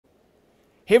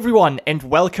Hey everyone, and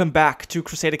welcome back to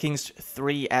Crusader Kings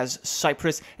 3 as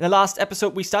Cyprus. In the last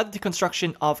episode, we started the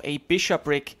construction of a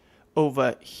bishopric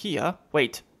over here.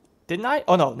 Wait, didn't I?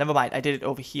 Oh no, never mind, I did it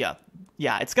over here.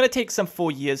 Yeah, it's gonna take some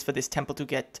 4 years for this temple to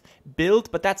get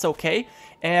built, but that's okay.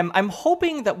 I'm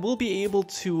hoping that we'll be able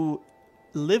to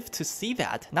live to see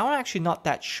that. Now I'm actually not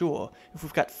that sure if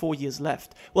we've got 4 years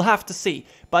left. We'll have to see.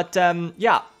 But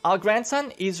yeah, our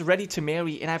grandson is ready to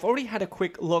marry, and I've already had a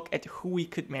quick look at who we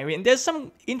could marry, and there's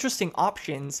some interesting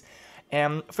options.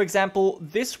 For example,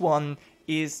 this one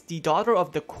is the daughter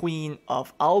of the Queen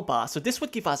of Alba, so this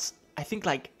would give us, I think,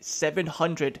 like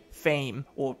 700 fame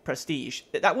or prestige.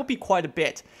 That would be quite a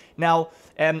bit. Now,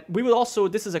 we will also,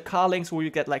 this is a car link, so we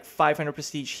would get like 500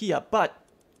 prestige here, but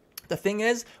the thing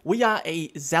is, we are a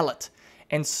zealot,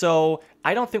 and so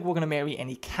I don't think we're going to marry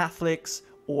any Catholics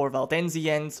or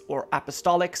Valdensians or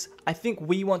Apostolics. I think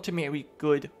we want to marry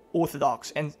good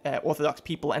Orthodox and Orthodox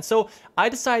people, and so I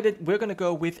decided we're going to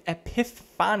go with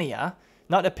Epiphania,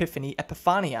 not Epiphany,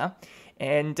 Epiphania,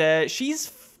 and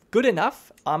she's good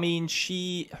enough. I mean,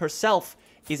 she herself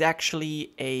is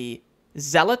actually a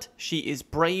zealot. She is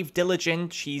brave,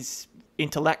 diligent, she's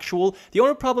intellectual. The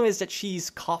only problem is that she's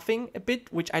coughing a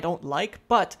bit, which I don't like,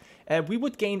 but we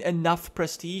would gain enough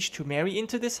prestige to marry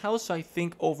into this house, so I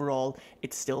think overall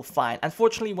it's still fine.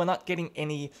 Unfortunately, we're not getting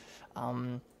any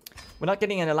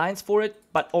an alliance for it,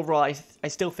 but overall I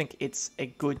still think it's a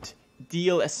good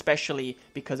deal, especially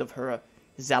because of her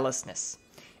zealousness.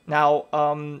 Now,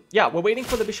 yeah, we're waiting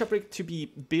for the bishopric to be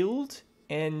built,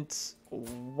 and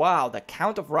wow, the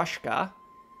Count of Rushka,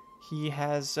 he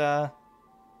has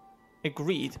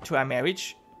agreed to our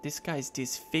marriage. This guy's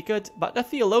disfigured, but a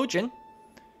theologian.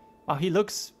 Wow, he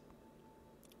looks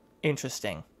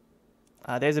interesting.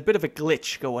 There's a bit of a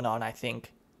glitch going on, I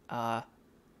think. And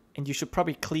you should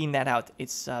probably clean that out.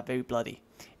 It's very bloody.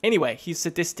 Anyway, he's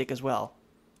sadistic as well.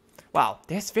 Wow,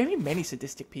 there's very many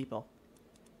sadistic people.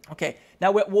 Okay,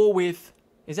 now we're at war with...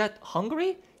 Is that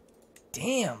Hungary?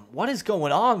 Damn, what is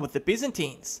going on with the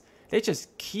Byzantines? They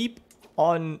just keep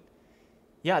on...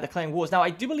 Yeah, declaring wars. Now, I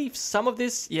do believe some of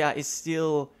this, yeah, is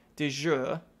still de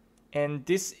jure. And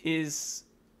this is...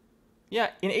 Yeah,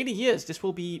 in 80 years, this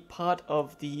will be part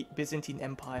of the Byzantine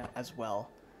Empire as well.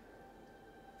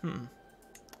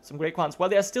 Some great ones. Well,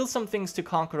 there are still some things to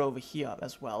conquer over here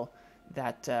as well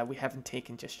that we haven't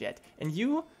taken just yet. And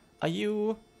you? Are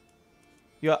you...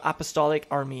 You're Apostolic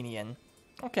Armenian.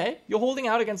 Okay, you're holding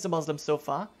out against the Muslims so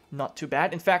far. Not too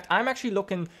bad. In fact, I'm actually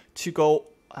looking to go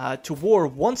to war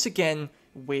once again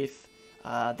with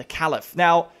the Caliph.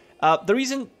 Now, the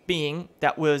reason being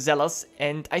that we're zealous,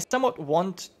 and I somewhat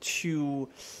want to,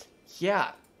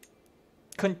 yeah,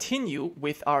 continue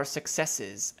with our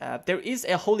successes. There is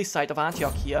a Holy Site of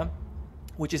Antioch here,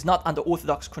 which is not under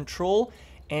Orthodox control,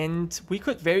 and we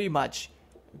could very much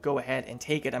go ahead and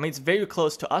take it. I mean, it's very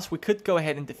close to us. We could go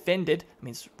ahead and defend it. I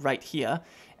mean, it's right here.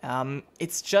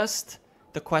 It's just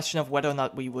the question of whether or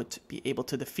not we would be able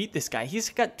to defeat this guy. He's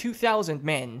got 2,000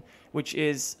 men, which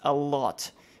is a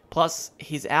lot. Plus,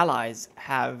 his allies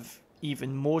have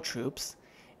even more troops.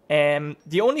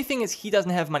 The only thing is he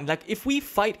doesn't have money. Like, if we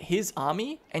fight his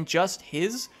army and just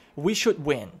his, we should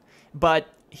win. But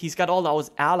he's got all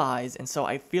those allies, and so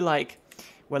I feel like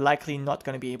we're likely not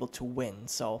going to be able to win.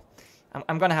 So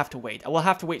I'm going to have to wait. I will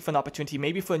have to wait for an opportunity,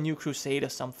 maybe for a new crusade or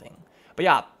something. But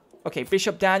yeah, okay,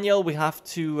 Bishop Daniel, we have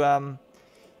to...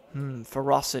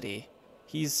 ferocity.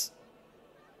 He's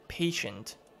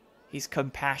patient. He's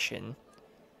compassion.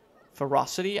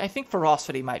 Ferocity? I think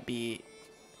ferocity might be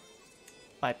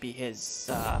his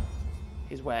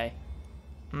way.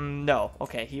 No.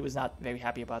 Okay, he was not very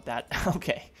happy about that.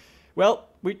 Okay. Well,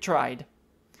 we tried.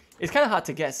 It's kind of hard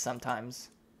to guess sometimes.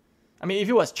 I mean, if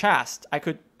it was chaste, I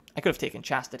could have taken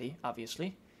chastity,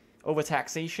 obviously.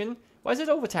 Overtaxation? Why is it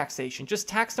overtaxation? Just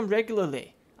tax them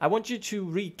regularly. I want you to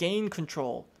regain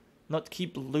control, not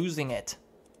keep losing it.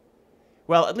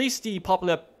 Well, at least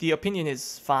the opinion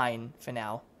is fine for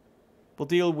now. We'll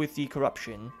deal with the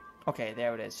corruption. Okay,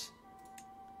 there it is.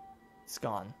 It's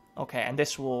gone. Okay, and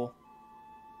this will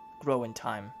grow in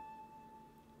time.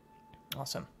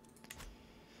 Awesome.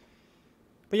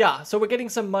 But yeah, so we're getting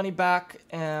some money back.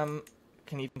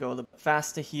 Can even go a little bit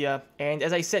faster here. And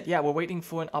as I said, yeah, we're waiting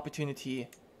for an opportunity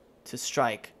to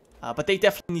strike. But they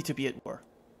definitely need to be at war.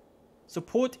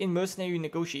 Support in mercenary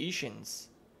negotiations.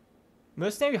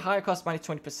 Mercenary hire cost minus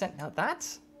 20%. Now that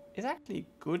is actually a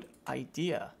good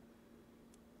idea.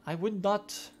 I would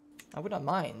not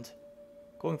mind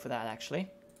going for that, actually.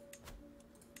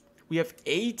 We have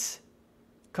 8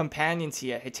 companions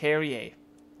here. Heterae.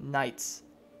 Knights.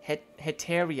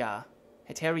 Heterae,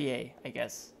 I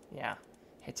guess. Yeah.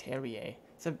 Heterae.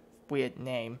 It's a weird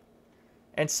name.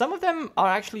 And some of them are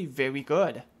actually very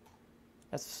good.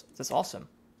 That's awesome.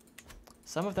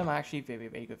 Some of them are actually very,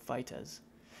 very good fighters.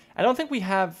 I don't think we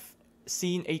have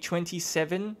seen a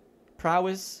 27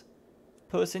 prowess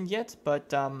person yet,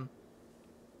 but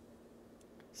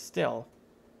still.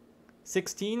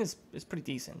 16 is pretty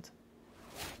decent.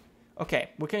 Okay,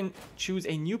 we can choose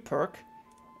a new perk.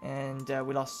 And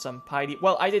we lost some piety.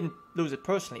 Well, I didn't lose it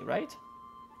personally, right?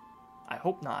 I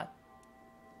hope not.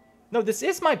 No, this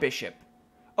is my bishop.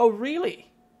 Oh,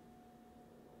 really?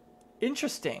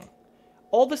 Interesting.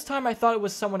 All this time I thought it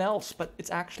was someone else, but it's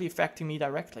actually affecting me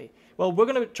directly. Well, we're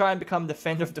going to try and become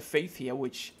Defender of the Faith here,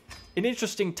 which... An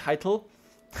interesting title.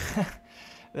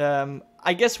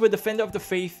 I guess we're Defender of the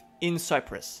Faith in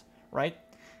Cyprus, right?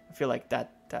 I feel like that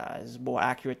is a more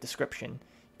accurate description.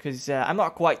 Because I'm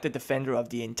not quite the defender of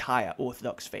the entire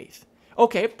Orthodox faith.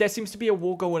 Okay, there seems to be a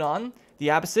war going on. The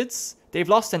Abbasids, they've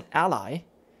lost an ally.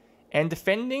 And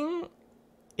defending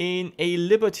in a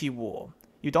liberty war.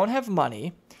 You don't have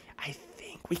money. I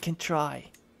think we can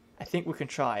try.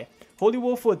 Holy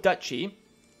War for a duchy.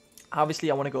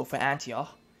 Obviously, I want to go for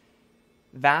Antioch.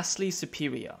 Vastly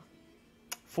superior.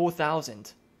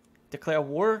 4,000. Declare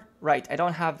war. Right, I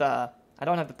don't have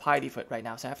the piety for it right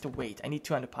now, so I have to wait. I need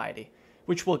 200 piety.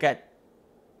 Which we'll get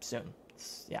soon.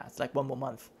 It's like 1 more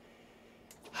month.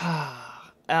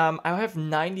 I have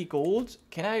 90 gold.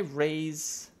 Can I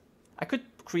raise... I could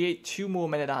create 2 more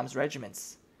men-at-arms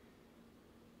regiments.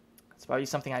 That's probably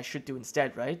something I should do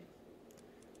instead, right?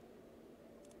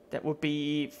 That would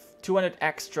be 200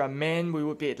 extra men. We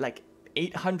would be at like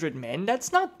 800 men.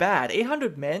 That's not bad.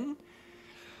 800 men?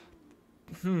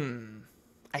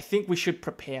 I think we should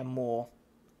prepare more.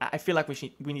 I feel like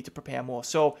we need to prepare more.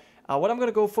 So... what I'm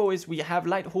going to go for is we have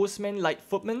light horsemen, light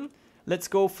footmen. Let's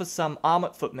go for some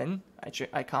armored footmen.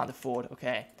 I can't afford.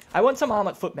 Okay. I want some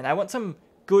armored footmen. I want some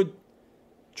good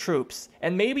troops.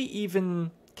 And maybe even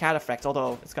cataphracts,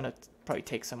 although it's going to probably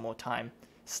take some more time.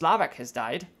 Slovak has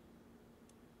died.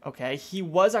 Okay. He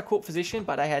was our court physician,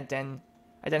 but I then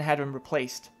had him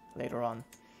replaced later on.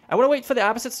 I want to wait for the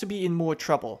Abbasids to be in more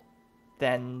trouble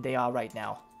than they are right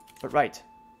now. But right.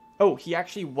 Oh, he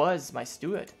actually was my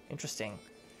steward. Interesting.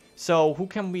 So, who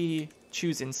can we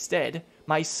choose instead?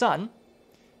 My son.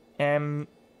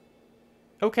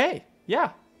 Okay, yeah.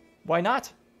 Why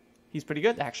not? He's pretty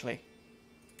good, actually.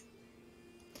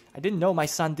 I didn't know my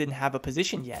son didn't have a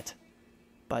position yet.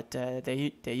 But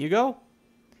there you go.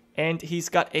 And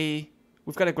we've got a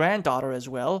granddaughter as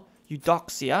well,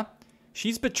 Eudoxia.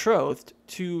 She's betrothed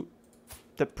to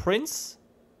the prince.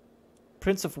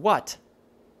 Prince of what?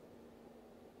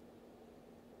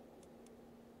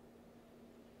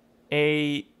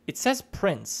 It says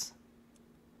prince.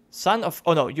 Son of...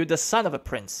 Oh, no, you're the son of a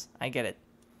prince. I get it.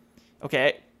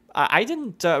 Okay, I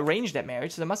didn't arrange that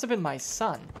marriage, so that must have been my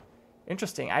son.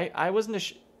 Interesting. I wasn't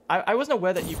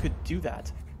aware that you could do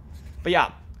that. But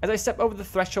yeah, as I step over the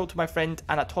threshold to my friend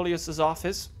Anatolius'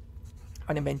 office,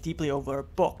 I bend deeply over a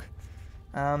book.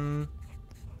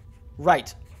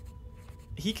 Right.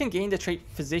 He can gain the trait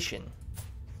physician.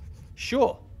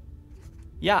 Sure.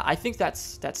 Yeah, I think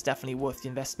that's definitely worth the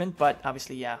investment, but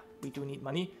obviously, yeah, we do need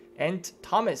money. And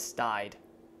Thomas died.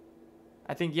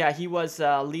 I think, yeah, he was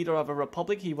leader of a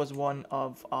republic. He was one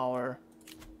of our...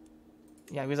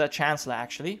 Yeah, he was our chancellor,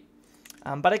 actually.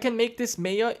 But I can make this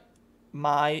mayor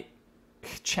my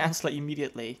chancellor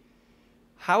immediately.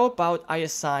 How about I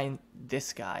assign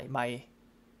this guy, my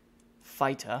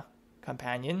fighter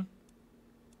companion?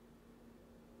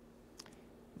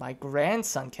 My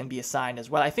grandson can be assigned as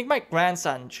well. I think my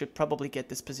grandson should probably get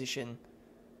this position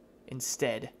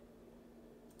instead.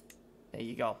 There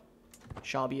you go.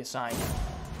 Shall be assigned.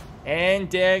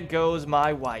 And there goes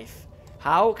my wife.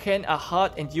 How can a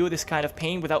heart endure this kind of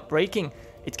pain without breaking?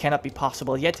 It cannot be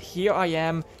possible. Yet here I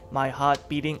am, my heart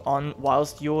beating on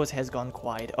whilst yours has gone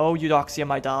quiet. Oh, Eudoxia,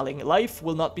 my darling, life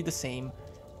will not be the same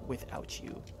without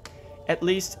you. At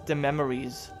least the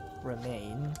memories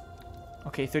remain.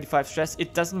 Okay, 35 stress.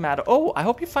 It doesn't matter. Oh, I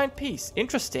hope you find peace.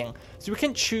 Interesting. So we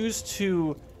can choose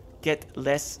to get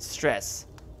less stress.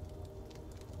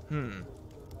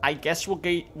 I guess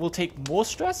we'll take more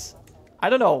stress? I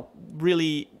don't know.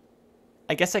 Really,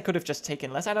 I guess I could have just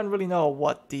taken less. I don't really know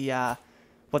what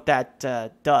that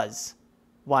does.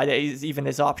 Why there is even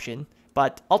this option.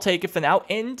 But I'll take it for now.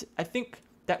 And I think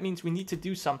that means we need to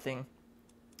do something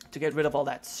to get rid of all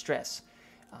that stress.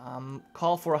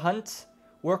 Call for a hunt.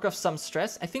 Work off some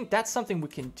stress. I think that's something we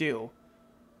can do.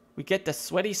 We get the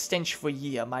sweaty stench for a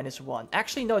year, -1.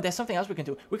 Actually, no, there's something else we can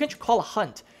do. We can call a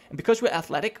hunt. And because we're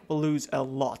athletic, we'll lose a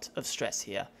lot of stress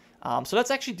here. So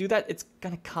let's actually do that. It's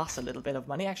going to cost a little bit of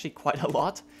money, actually quite a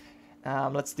lot.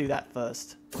 Let's do that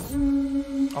first.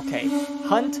 Okay,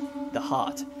 hunt the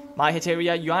heart. My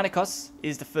Heteria Ioannikos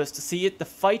is the first to see it. The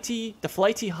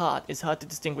flighty heart is hard to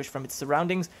distinguish from its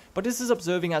surroundings, but this is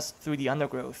observing us through the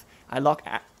undergrowth. I lock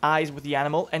eyes with the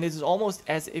animal, and it is almost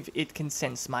as if it can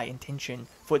sense my intention,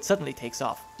 for it suddenly takes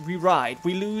off. We ride,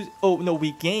 we lose, oh no,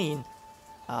 we gain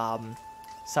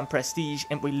some prestige,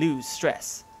 and we lose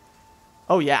stress.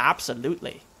 Oh yeah,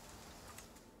 absolutely.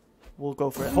 We'll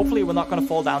go for it. Hopefully we're not going to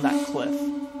fall down that cliff,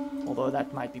 although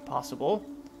that might be possible.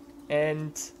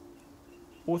 And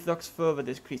Orthodox fervor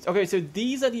decreased. Okay, so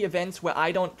these are the events where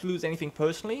I don't lose anything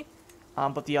personally,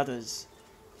 but the others.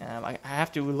 I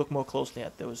have to look more closely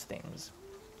at those things.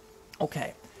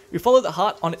 Okay, we follow the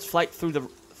heart on its flight through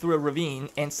a ravine,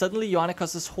 and suddenly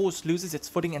Ioannikos' horse loses its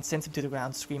footing and sends him to the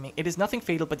ground, screaming. It is nothing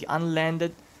fatal, but the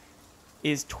unlanded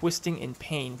is twisting in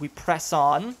pain. We press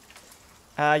on.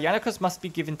 Ioannikos must be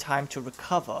given time to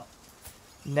recover.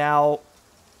 Now,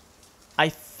 I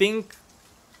think...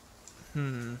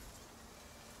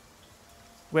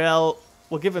 Well,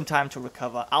 we'll give him time to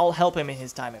recover. I'll help him in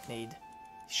his time if need.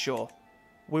 Sure.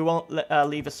 We won't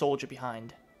leave a soldier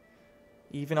behind.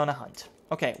 Even on a hunt.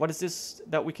 Okay, what is this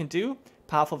that we can do?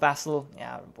 Powerful vassal.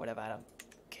 Yeah, whatever, I don't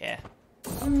care.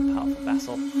 Powerful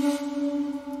vassal.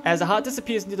 As the heart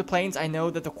disappears into the plains, I know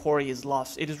that the quarry is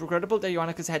lost. It is regrettable that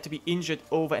Ioannikos had to be injured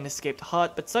over an escaped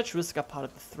heart, but such risks are part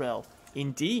of the thrill.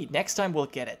 Indeed, next time we'll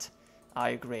get it.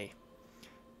 I agree.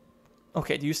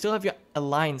 Okay, do you still have your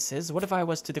alliances? What if I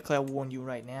was to declare war on you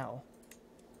right now?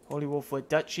 Holy War for a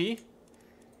duchy.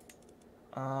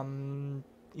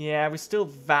 Yeah, we're still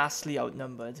vastly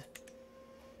outnumbered.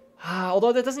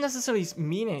 Although that doesn't necessarily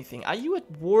mean anything. Are you at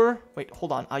war? Wait,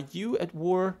 hold on. Are you at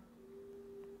war?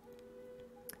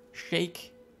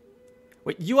 Sheikh.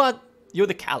 Wait, you're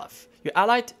the Caliph. You're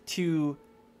allied to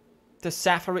the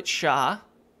Safarid Shah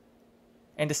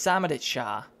and the Samanid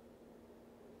Shah.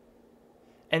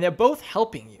 And they're both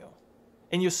helping you.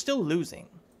 And you're still losing.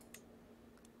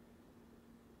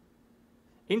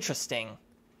 Interesting.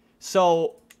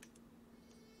 So,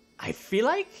 I feel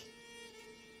like...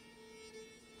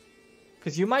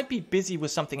 Because you might be busy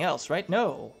with something else, right?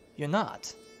 No, you're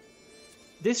not.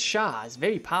 This Shah is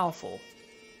very powerful.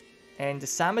 And the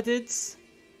Samanids,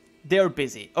 they're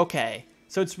busy. Okay,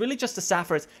 so it's really just the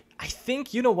Safarids. I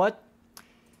think, you know what?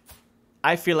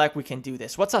 I feel like we can do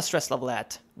this. What's our stress level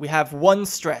at? We have 1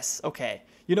 stress. Okay,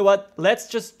 you know what? Let's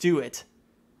just do it.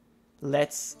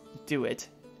 Let's do it.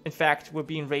 In fact, we're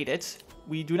being raided.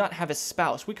 We do not have a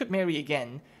spouse. We could marry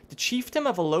again. The Chieftain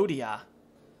of Alodia.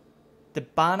 The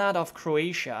Banat of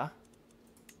Croatia.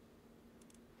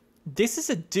 This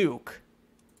is a duke.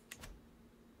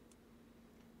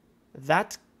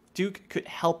 That duke could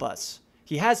help us.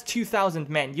 He has 2,000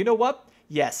 men. You know what?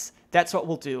 Yes, that's what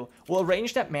we'll do. We'll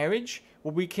arrange that marriage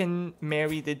where we can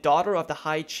marry the daughter of the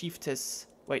High Chiefess.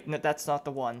 Wait, no, that's not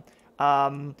the one.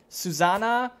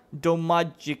 Susanna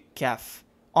Domajikev.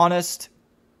 Honest,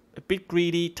 a bit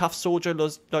greedy, tough soldier,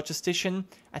 logistician.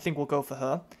 I think we'll go for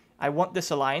her. I want this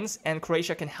alliance, and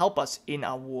Croatia can help us in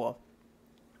our war.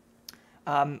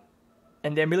 And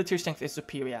their military strength is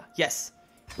superior. Yes.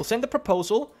 We'll send the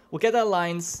proposal, we'll get the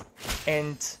alliance,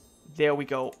 and there we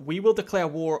go. We will declare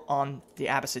war on the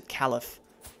Abbasid Caliph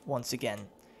once again.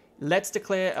 Let's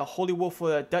declare a holy war for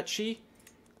the duchy.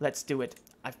 Let's do it.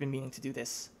 I've been meaning to do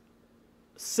this.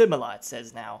 Similar, it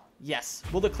says now. Yes,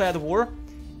 we'll declare the war,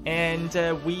 and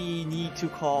we need to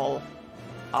call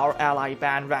our ally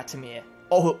Ban Ratimir.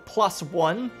 Oh,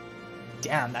 +1?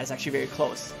 Damn, that's actually very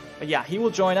close. But yeah, he will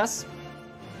join us.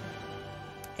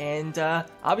 And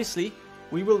obviously,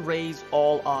 we will raise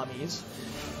all armies.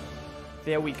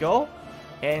 There we go.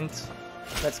 And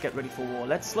let's get ready for war.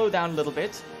 Let's slow down a little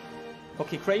bit.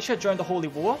 Okay, Croatia joined the Holy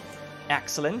War.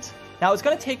 Excellent. Now, it's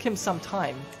going to take him some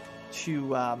time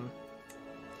to...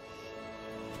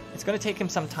 It's going to take him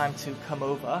some time to come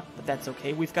over, but that's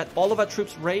okay. We've got all of our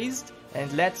troops raised,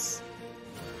 and let's...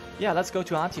 Yeah, let's go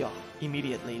to Antioch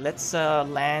immediately. Let's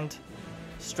land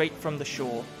straight from the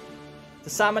shore. The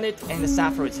Samanid and the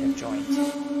Safarids have joined.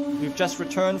 We've just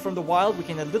returned from the wild. We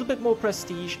gain a little bit more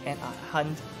prestige, and our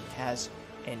hunt has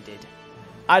ended.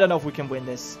 I don't know if we can win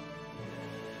this.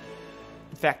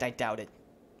 In fact, I doubt it.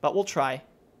 But we'll try.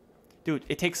 Dude,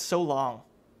 it takes so long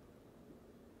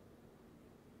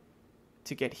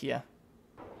to get here.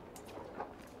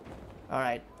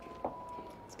 Alright.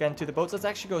 Let's get into the boats. Let's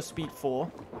actually go speed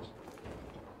 4.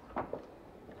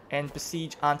 And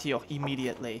besiege Antioch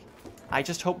immediately. I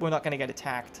just hope we're not going to get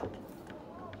attacked.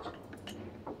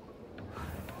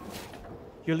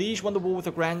 Your liege won the war with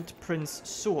the Grand Prince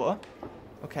Sur.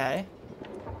 Okay.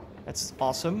 That's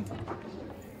awesome.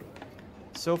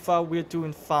 So far, we're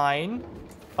doing fine.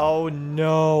 Oh,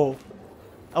 no.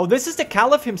 Oh, this is the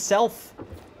Caliph himself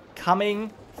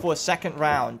coming for a second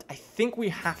round. I think we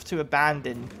have to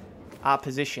abandon our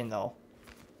position, though.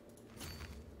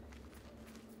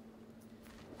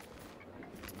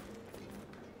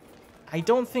 I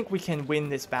don't think we can win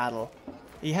this battle.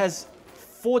 He has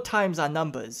 4 times our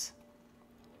numbers.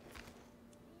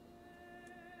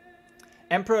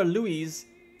 Emperor Louis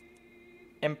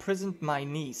imprisoned my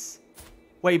niece.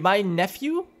 Wait, my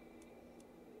nephew?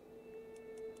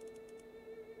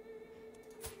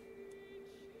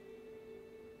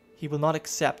 He will not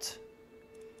accept.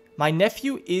 My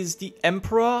nephew is the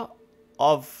emperor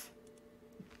of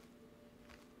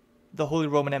the Holy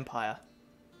Roman Empire.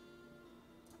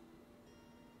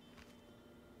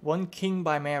 1 king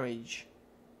by marriage.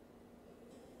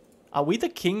 Are we the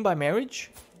king by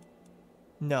marriage?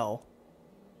 No.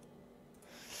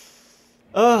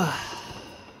 Ugh.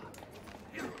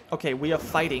 Okay, we are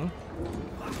fighting.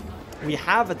 We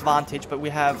have advantage, but we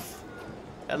have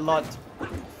a lot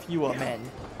fewer men.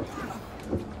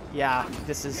 Yeah,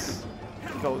 this is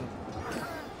going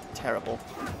terrible.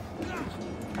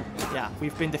 Yeah,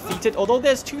 we've been defeated, although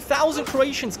there's 2,000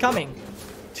 Croatians coming.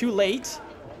 Too late.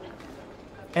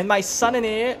 And my son and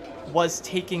heir was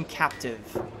taken captive.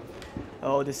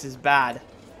 Oh, this is bad.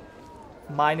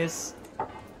 Minus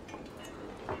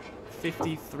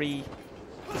 53%.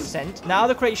 Now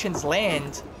the Croatians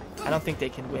land. I don't think they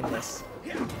can win this.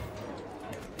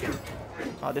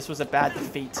 Oh, this was a bad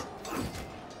defeat.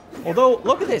 Although,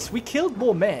 look at this. We killed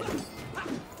more men.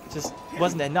 Just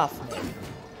wasn't enough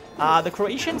men. The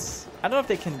Croatians, I don't know if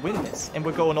they can win this. And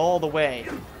we're going all the way.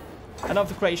 I don't know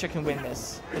if Croatia can win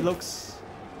this. It looks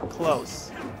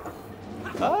close.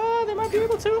 They might be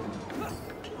able to.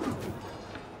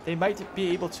 They might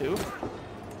be able to.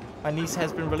 My niece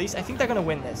has been released. I think they're gonna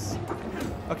win this.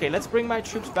 Okay, let's bring my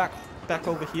troops back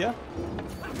over here.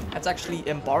 Let's actually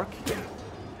embark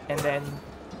and then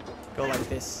go like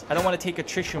this. I don't want to take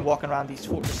attrition walking around these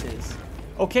fortresses.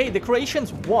 Okay, the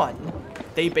Croatians won.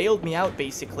 They bailed me out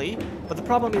basically, but the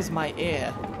problem is my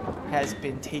heir has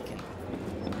been taken.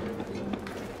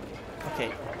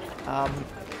 Okay.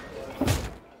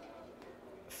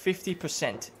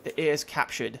 50%. The heir is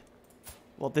captured.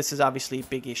 Well, this is obviously a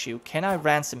big issue. Can I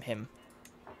ransom him?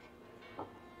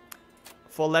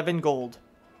 For 11 gold.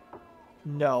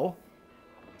 No.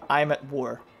 I'm at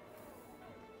war.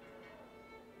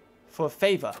 For a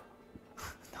favor.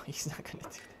 No, he's not gonna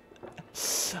do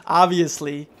that.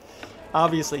 Obviously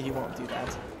he won't do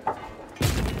that.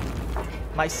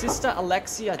 My sister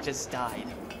Alexia just died.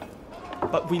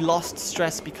 But we lost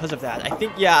stress because of that. I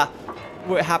think, yeah,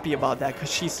 we're happy about that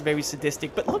because she's very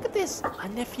sadistic. But look at this. My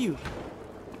nephew.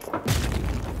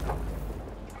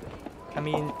 I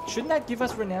mean, shouldn't that give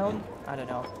us renown? I don't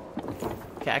know.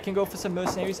 Okay, I can go for some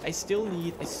mercenaries. I still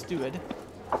need a steward.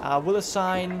 We'll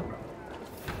assign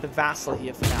the vassal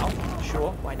here for now.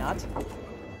 Sure, why not?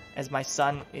 As my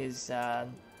son is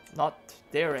not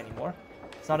there anymore.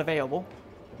 It's not available.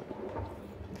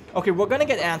 Okay, we're gonna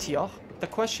get Antioch. The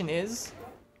question is...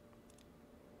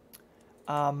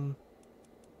 the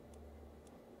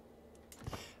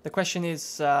question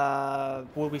is,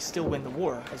 will we still win the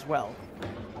war as well?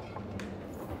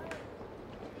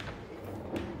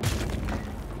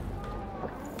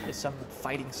 There's some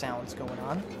fighting sounds going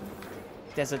on.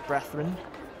 Desert Brethren.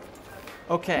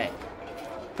 Okay.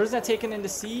 Prisoner taken in the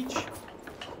siege.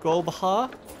 Golbahar.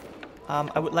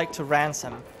 I would like to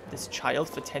ransom this child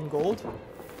for 10 gold.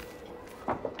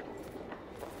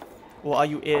 Or are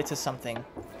you heir to something?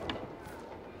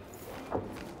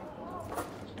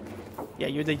 Yeah,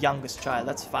 you're the youngest child.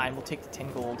 That's fine. We'll take the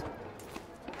 10 gold.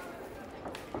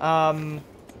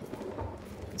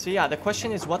 So yeah, the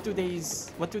question is, what do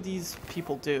these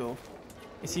people do?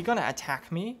 Is he gonna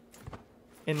attack me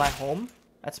in my home?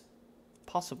 That's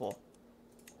possible.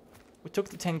 We took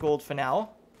the 10 gold for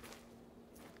now.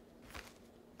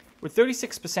 With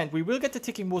 36%, we will get the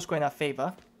ticking war score in our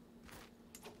favor.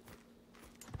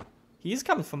 He is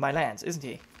coming from my lands, isn't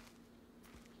he?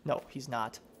 No, he's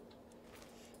not.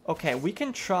 Okay, we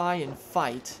can try and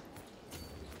fight.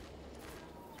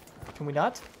 Can we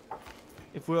not?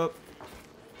 If we're...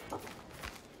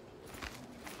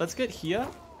 Let's get here.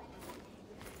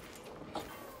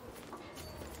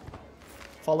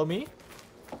 Follow me.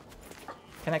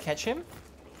 Can I catch him?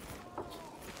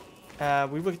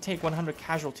 We will take 100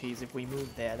 casualties if we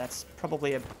move there. That's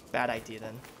probably a bad idea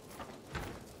then.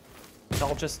 So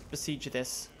I'll just besiege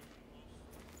this.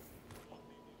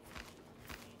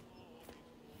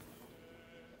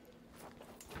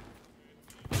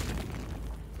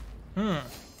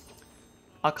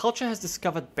 Our culture has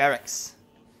discovered barracks.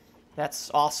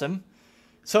 That's awesome.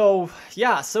 So,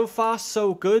 yeah, so far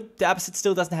so good. The Abbasid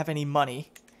still doesn't have any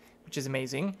money, which is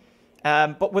amazing.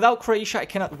 But without Croatia, I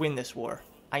cannot win this war.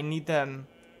 I need them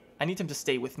to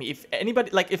stay with me. If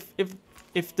anybody, like,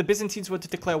 if the Byzantines were to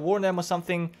declare war on them or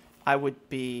something, I would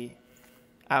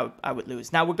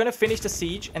lose. Now, we're going to finish the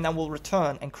siege, and then we'll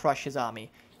return and crush his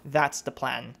army. That's the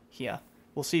plan here.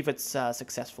 We'll see if it's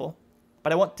successful.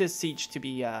 But I want this siege to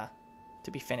be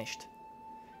finished.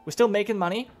 We're still making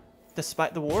money,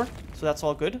 despite the war, so that's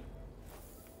all good.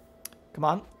 Come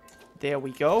on. There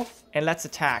we go. And let's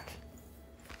attack.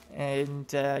 And,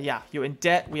 yeah, you're in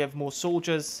debt. We have more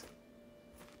soldiers.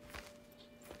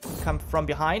 Come from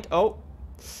behind. Oh.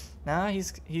 Nah,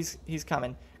 he's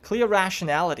coming. Clear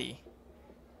rationality.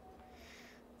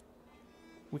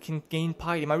 We can gain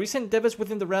piety. My recent endeavors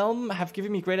within the realm have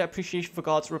given me greater appreciation for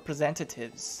God's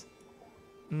representatives.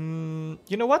 You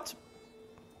know what?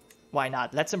 Why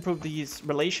not? Let's improve these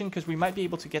relation, because we might be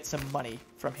able to get some money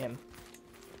from him.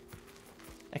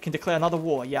 I can declare another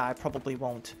war. Yeah, I probably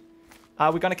won't.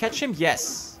 Are we gonna catch him?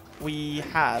 Yes, we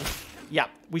have. Yeah,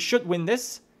 we should win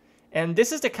this. And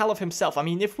this is the Caliph himself. I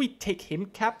mean, if we take him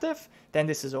captive, then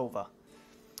this is over.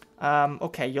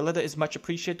 Okay, your letter is much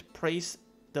appreciated. Praise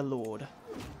the Lord.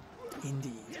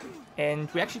 Indeed. And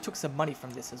we actually took some money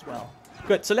from this as well.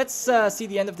 Good, so let's see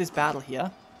the end of this battle here.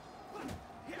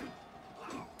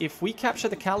 If we capture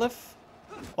the Caliph,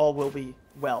 all will be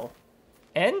well.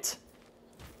 And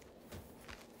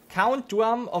Count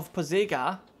Duam of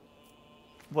Posega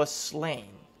was slain.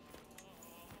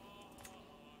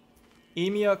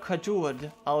 Emir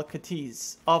Kadud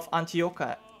al-Katiz of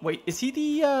Antioch. Wait, is he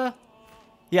the...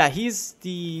 Yeah, he's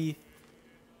the...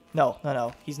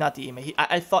 No, he's not the Emir.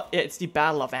 I thought it's the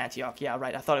Battle of Antioch. Yeah,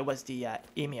 right, I thought it was the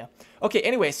Emir. Okay,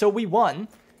 anyway, so we won.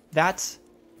 That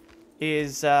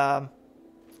is...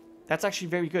 That's actually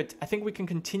very good. I think we can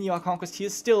continue our conquest here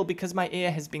still because my heir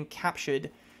has been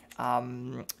captured.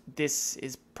 This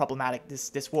is problematic.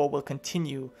 This war will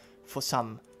continue for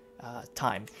some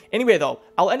time. Anyway, though,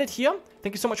 I'll end it here.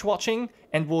 Thank you so much for watching,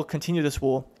 and we'll continue this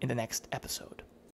war in the next episode.